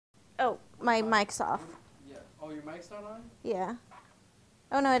Oh, my mic's off. Yeah. Oh, your mic's not on? Yeah.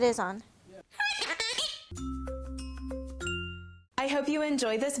 Oh, no, it is on. Yeah. I hope you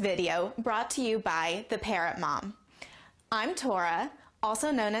enjoy this video brought to you by the Parrot Mom. I'm Tora,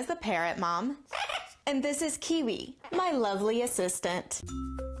 also known as the Parrot Mom, and this is Kiwi, my lovely assistant.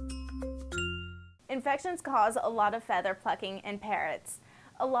 Infections cause a lot of feather plucking in parrots.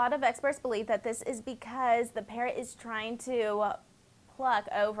 A lot of experts believe that this is because the parrot is trying to pluck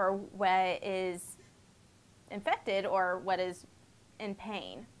over what is infected or what is in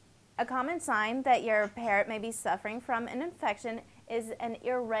pain. A common sign that your parrot may be suffering from an infection is an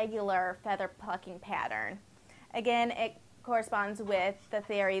irregular feather plucking pattern. Again, it corresponds with the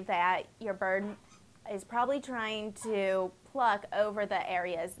theory that your bird is probably trying to pluck over the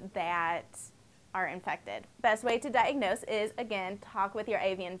areas that are infected. Best way to diagnose is, again, talk with your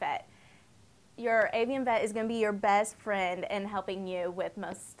avian vet. Your avian vet is going to be your best friend in helping you with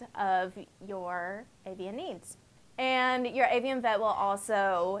most of your avian needs. And your avian vet will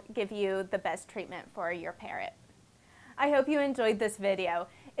also give you the best treatment for your parrot. I hope you enjoyed this video.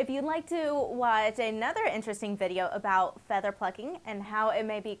 If you'd like to watch another interesting video about feather plucking and how it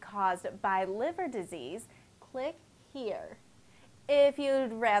may be caused by liver disease, click here. If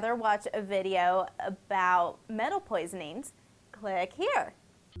you'd rather watch a video about metal poisonings, click here.